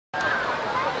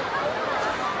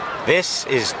This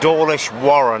is Dawlish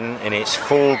Warren in its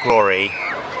full glory,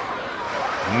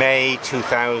 May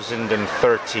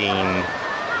 2013.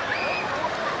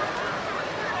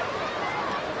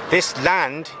 This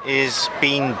land is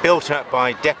being built up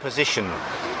by deposition.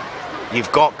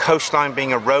 You've got coastline being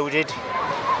eroded,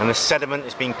 and the sediment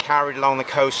is being carried along the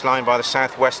coastline by the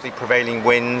southwesterly prevailing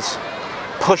winds,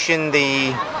 pushing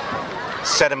the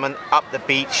sediment up the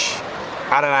beach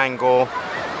at an angle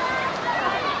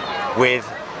with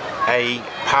a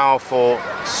powerful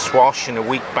swash and a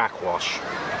weak backwash.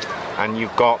 And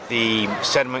you've got the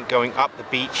sediment going up the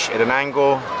beach at an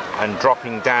angle and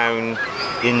dropping down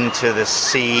into the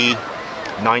sea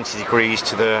 90 degrees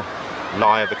to the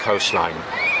lie of the coastline.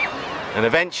 And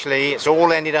eventually it's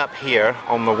all ended up here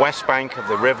on the west bank of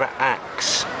the River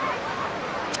Exe.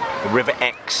 The River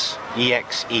Exe,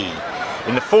 E-X-E.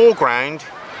 In the foreground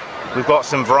we've got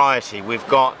some variety. We've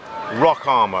got rock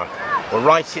armour. We're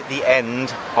right at the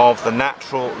end of the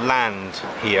natural land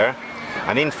here,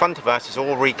 and in front of us is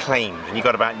all reclaimed, and you've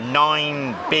got about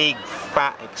 9 big,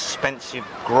 fat, expensive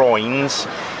groynes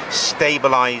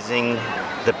stabilising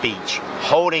the beach,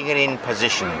 holding it in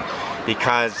position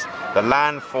because the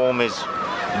landform is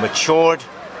matured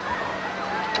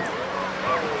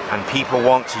and people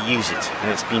want to use it,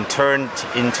 and it's been turned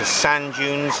into sand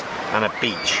dunes and a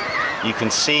beach. You can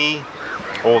see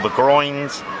all the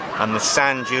groynes and the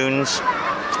sand dunes,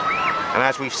 and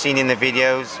as we've seen in the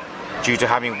videos, due to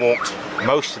having walked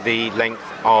most of the length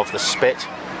of the spit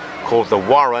called the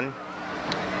Warren,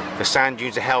 the sand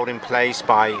dunes are held in place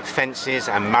by fences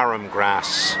and marram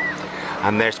grass,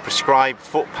 and there's prescribed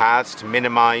footpaths to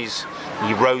minimise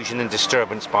erosion and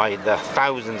disturbance by the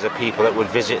thousands of people that would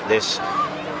visit this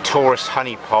tourist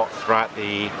honeypot throughout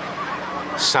the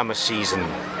summer season.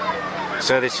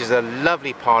 So this is a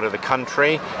lovely part of the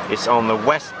country. It's on the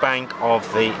west bank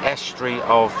of the estuary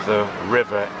of the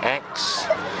River Exe,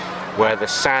 where the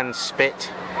sand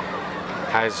spit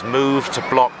has moved to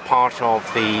block part of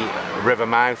the river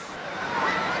mouth.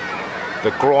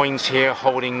 The groynes here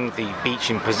holding the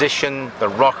beach in position, the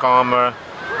rock armour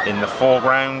in the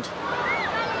foreground,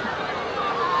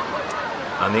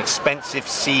 and the expensive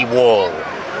sea wall.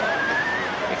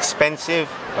 Expensive,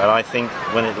 but I think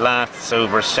when it lasts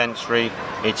over a century,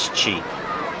 it's cheap.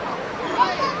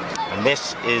 And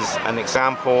this is an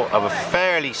example of a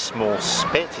fairly small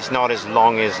spit. It's not as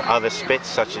long as other spits,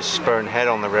 such as Spurn Head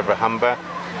on the River Humber,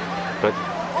 but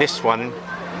this one,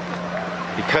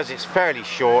 because it's fairly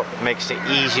short, makes it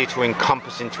easier to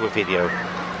encompass into a video.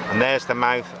 And there's the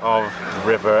mouth of the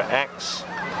River Exe.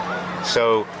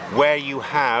 So where you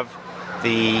have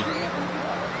the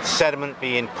sediment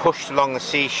being pushed along the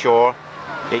seashore,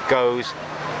 it goes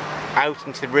out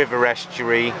into the river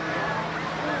estuary,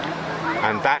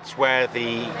 and that's where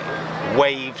the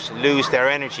waves lose their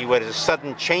energy, where there's a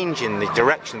sudden change in the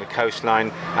direction of the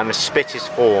coastline and the spit is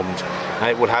formed, and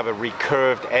it will have a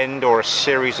recurved end or a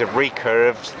series of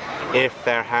recurves if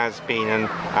there has been an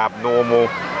abnormal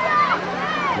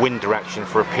wind direction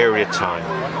for a period of time.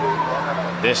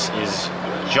 This is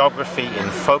Geography in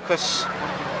Focus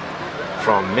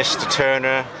from Mr.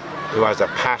 Turner, who has a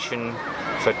passion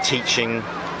for teaching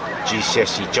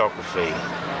GCSE Geography,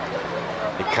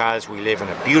 because we live in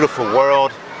a beautiful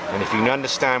world, and if you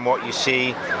understand what you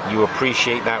see, you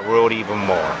appreciate that world even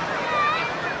more.